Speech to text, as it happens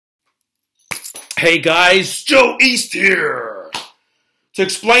Hey guys, Joe East here to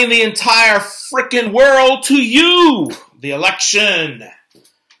explain the entire frickin' world to you. The election.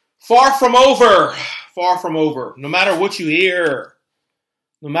 Far from over. Far from over. No matter what you hear,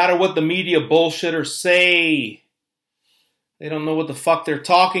 no matter what the media bullshitters say, they don't know what the fuck they're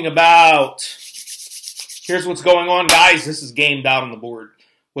talking about. Here's what's going on, guys. This is gamed out on the board.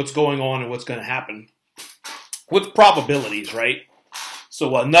 What's going on and what's going to happen. With probabilities, right?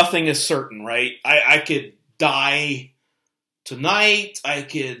 So nothing is certain, right? I could die tonight. I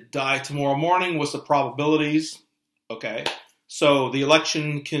could die tomorrow morning. What's the probabilities? Okay. So the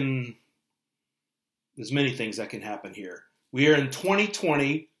election can... There's many things that can happen here. We are in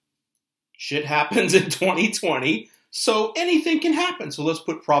 2020. Shit happens in 2020. So anything can happen. So let's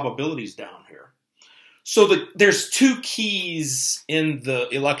put probabilities down here. So there's two keys in the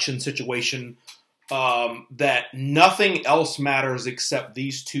election situation that nothing else matters except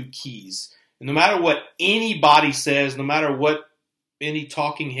these two keys. And no matter what anybody says, no matter what any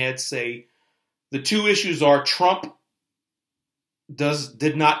talking heads say, the two issues are Trump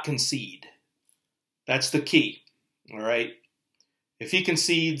did not concede. That's the key. All right. If he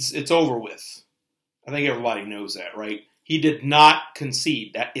concedes, it's over with. I think everybody knows that, right? He did not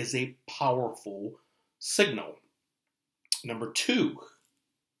concede. That is a powerful signal. Number two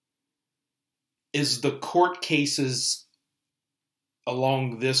is the court cases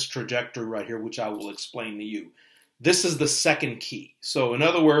along this trajectory right here, which I will explain to you. This is the second key. So in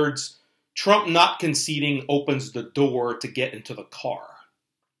other words, Trump not conceding opens the door to get into the car.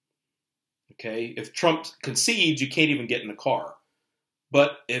 Okay? If Trump concedes, you can't even get in the car.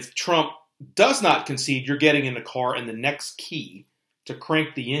 But if Trump does not concede, you're getting in the car, and the next key to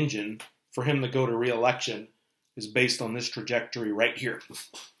crank the engine for him to go to re-election is based on this trajectory right here.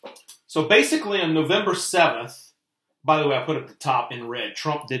 So basically on November 7th, by the way, I put at the top in red,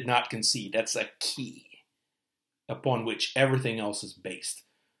 Trump did not concede. That's a key upon which everything else is based.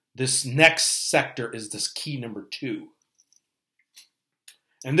 This next sector is this key number 2.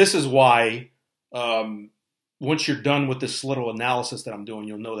 And this is why once you're done with this little analysis that I'm doing,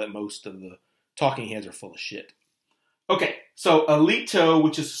 you'll know that most of the talking heads are full of shit. Okay, so Alito,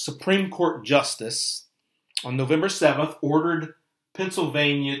 which is Supreme Court Justice, on November 7th, ordered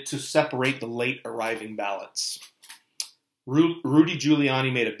Pennsylvania to separate the late arriving ballots. Rudy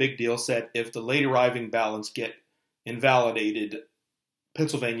Giuliani made a big deal, said if the late arriving ballots get invalidated,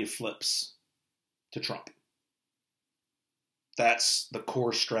 Pennsylvania flips to Trump. That's the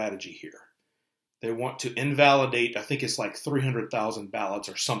core strategy here. They want to invalidate, I think it's like 300,000 ballots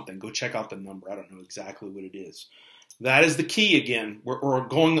or something. Go check out the number. I don't know exactly what it is. That is the key again. We're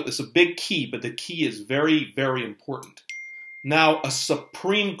going, it's a big key, but the key is very, very important. Now, a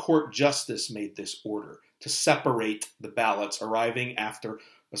Supreme Court justice made this order to separate the ballots arriving after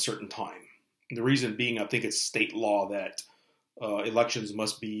a certain time. The reason being, I think it's state law that elections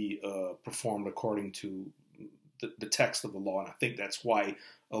must be performed according to the text of the law, and I think that's why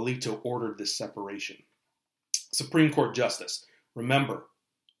Alito ordered this separation. Supreme Court justice. Remember,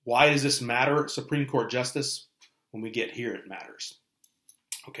 why does this matter, Supreme Court justice? When we get here, it matters.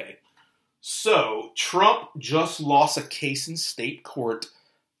 Okay. So, Trump just lost a case in state court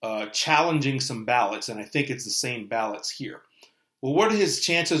challenging some ballots, and I think it's the same ballots here. Well, what are his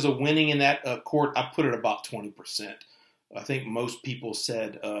chances of winning in that court? I put it about 20%. I think most people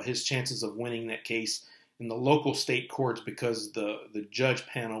said his chances of winning that case in the local state courts because the judge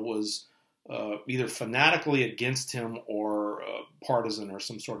panel was either fanatically against him or partisan or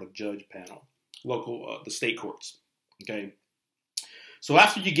some sort of judge panel. The state courts. Okay. So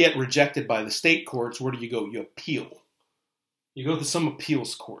after you get rejected by the state courts, where do you go? You appeal. You go to some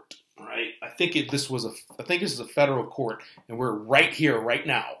appeals court, right? I think this is a federal court, and we're right here, right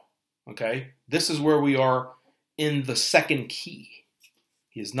now. Okay, this is where we are in the second key.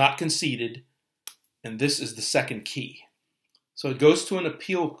 He has not conceded, and this is the second key. So it goes to an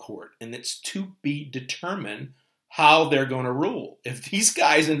appeal court, and it's to be determined how they're going to rule. If these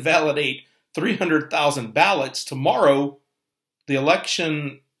guys invalidate 300,000 ballots tomorrow, the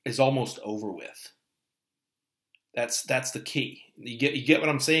election is almost over with. That's the key. You get what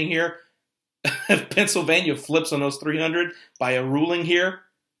I'm saying here? If Pennsylvania flips on those 300 by a ruling here,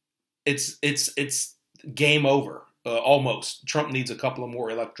 it's game over. Almost. Trump needs a couple of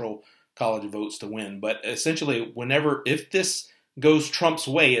more electoral college votes to win. But essentially, if this goes Trump's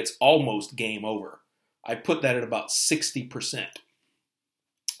way, it's almost game over. I put that at about 60%.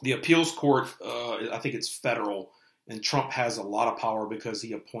 The appeals court, I think it's federal, and Trump has a lot of power because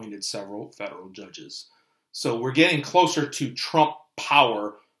he appointed several federal judges. So we're getting closer to Trump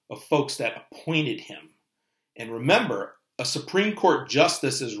power of folks that appointed him. And remember, a Supreme Court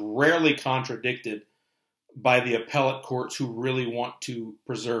justice is rarely contradicted by the appellate courts who really want to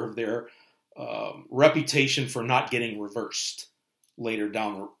preserve their reputation for not getting reversed later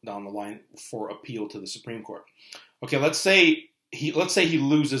down the line for appeal to the Supreme Court. Okay, let's say he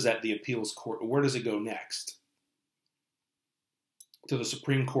loses at the appeals court. Where does it go next? To the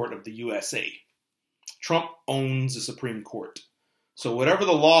Supreme Court of the USA. Trump owns the Supreme Court. So whatever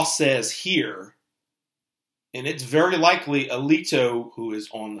the law says here, and it's very likely Alito, who is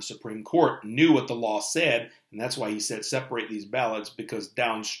on the Supreme Court, knew what the law said, and that's why he said separate these ballots, because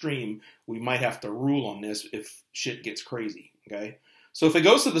downstream we might have to rule on this if shit gets crazy, okay? So if it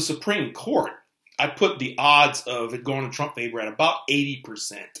goes to the Supreme Court, I put the odds of it going to Trump favor at about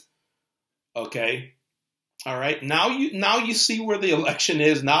 80%, okay? All right, now you see where the election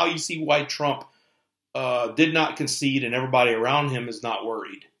is. Now you see why Trump did not concede and everybody around him is not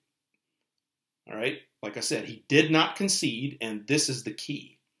worried, all right? Like I said, he did not concede, and this is the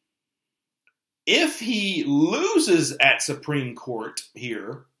key. If he loses at Supreme Court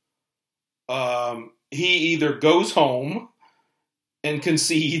here, he either goes home and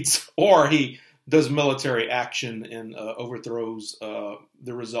concedes, or he does military action and overthrows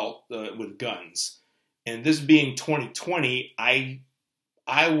the result with guns. And this being 2020, I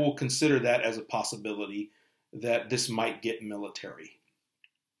will consider that as a possibility that this might get military.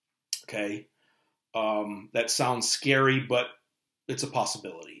 Okay? That sounds scary, but it's a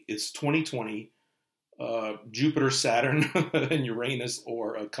possibility. It's 2020. Jupiter, Saturn, and Uranus,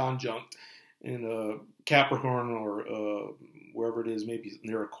 or a conjunct in Capricorn, or wherever it is, maybe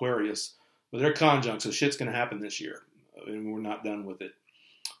near Aquarius. But they're conjunct, so shit's going to happen this year, and we're not done with it.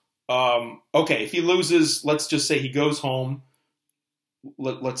 Okay, if he loses, let's just say he goes home.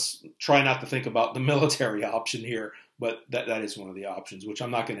 Let's try not to think about the military option here, but that is one of the options, which I'm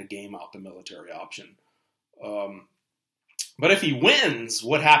not going to game out the military option. But if he wins,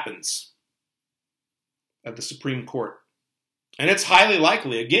 what happens at the Supreme Court? And it's highly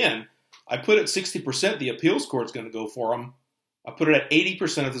likely. Again, I put it 60% the appeals court's going to go for him. I put it at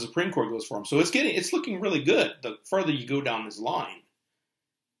 80% of the Supreme Court goes for him. So it's looking really good the further you go down this line.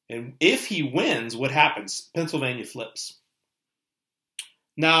 And if he wins, what happens? Pennsylvania flips.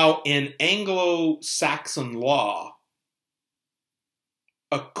 Now, in Anglo-Saxon law,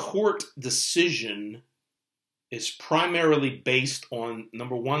 a court decision is primarily based on,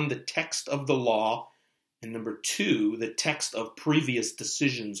 number one, the text of the law, and number two, the text of previous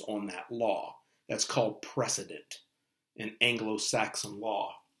decisions on that law. That's called precedent in Anglo-Saxon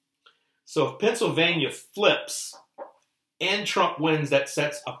law. So if Pennsylvania flips and Trump wins, that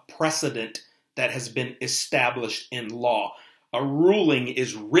sets a precedent that has been established in law. A ruling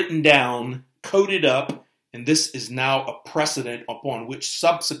is written down, coded up, and this is now a precedent upon which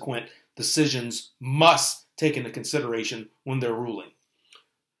subsequent decisions must take into consideration when they're ruling.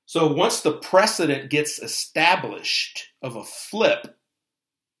 So once the precedent gets established of a flip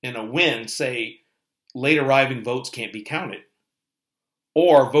and a win, say late arriving votes can't be counted,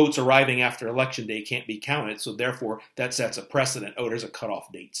 or votes arriving after election day can't be counted, so therefore that sets a precedent. Oh, there's a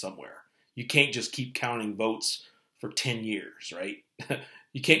cutoff date somewhere. You can't just keep counting votes for 10 years, right?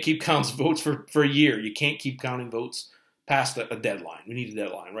 You can't keep counting votes for a year. You can't keep counting votes past a deadline. We need a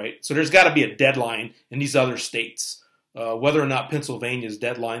deadline, right? So there's got to be a deadline in these other states. Whether or not Pennsylvania's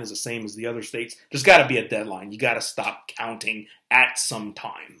deadline is the same as the other states, there's got to be a deadline. You got to stop counting at some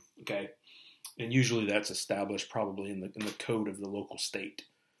time, okay? And usually that's established probably in the code of the local state,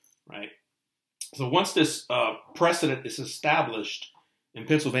 right? So once this precedent is established and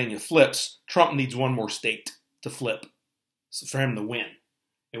Pennsylvania flips, Trump needs one more state to flip for him to win.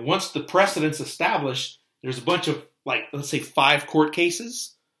 And once the precedent's established, there's a bunch of, like, let's say 5 court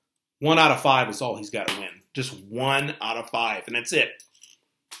cases. 1 out of 5 is all he's got to win. Just 1 out of 5, and that's it.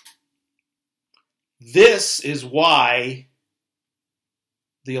 This is why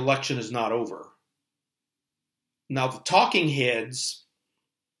the election is not over. Now, the talking heads,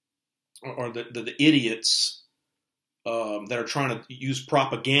 or the idiots that are trying to use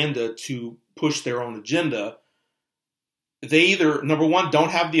propaganda to push their own agenda, they either, number one, don't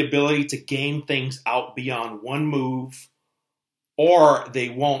have the ability to game things out beyond one move, or they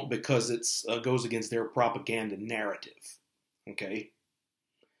won't because it goes against their propaganda narrative. Okay?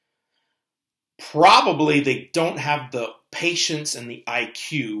 Probably they don't have the patience and the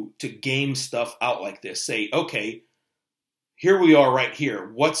IQ to game stuff out like this. Say, okay, here we are right here.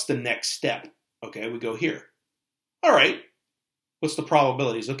 What's the next step? Okay, we go here. All right. What's the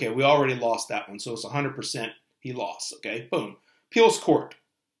probabilities? Okay, we already lost that one, so it's 100% he lost. Okay, boom. Appeals court.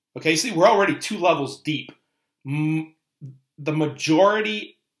 Okay, see, we're already 2 levels deep. The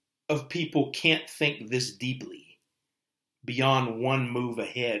majority of people can't think this deeply. beyond one move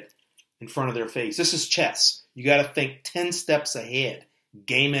ahead in front of their face. This is chess. You got to think 10 steps ahead,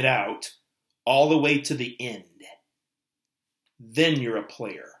 game it out all the way to the end. Then you're a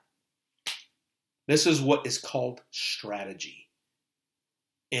player. This is what is called strategy.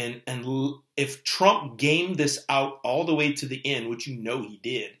 And if Trump gamed this out all the way to the end, which you know he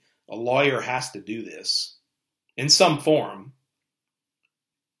did, a lawyer has to do this in some form.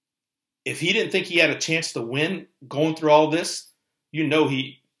 If he didn't think he had a chance to win going through all this,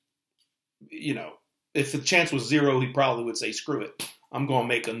 if the chance was zero, he probably would say, screw it. I'm going to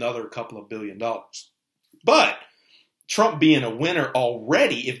make another couple of $1 billion. But Trump being a winner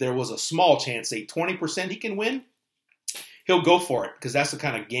already, if there was a small chance, say 20% he can win, he'll go for it because that's the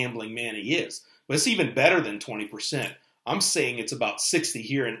kind of gambling man he is. But it's even better than 20%. I'm saying it's about 60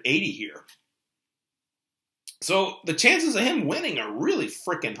 here and 80 here. So the chances of him winning are really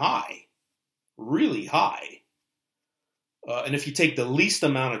freaking high. Really high. And if you take the least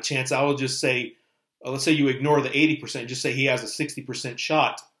amount of chance, I will just say, let's say you ignore the 80%, just say he has a 60%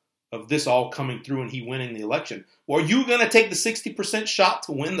 shot of this all coming through and he winning the election. Well, are you going to take the 60% shot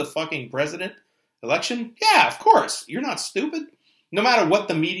to win the fucking president election? Yeah, of course. You're not stupid. No matter what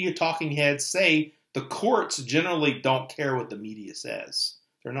the media talking heads say, the courts generally don't care what the media says.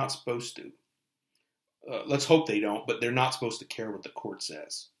 They're not supposed to. Let's hope they don't, but they're not supposed to care what the court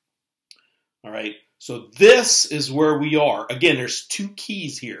says. All right, so this is where we are. Again, there's two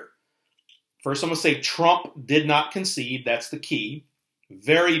keys here. First, I'm going to say Trump did not concede. That's the key.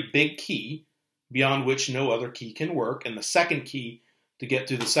 Very big key, beyond which no other key can work. And the second key to get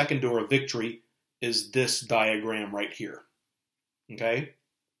through the second door of victory is this diagram right here. Okay?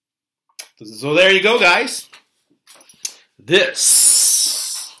 So there you go, guys.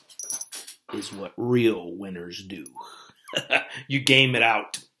 This is what real winners do. You game it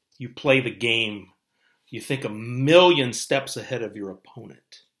out. You play the game. You think a million steps ahead of your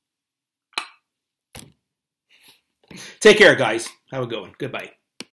opponent. Take care, guys. Have a good one. Goodbye.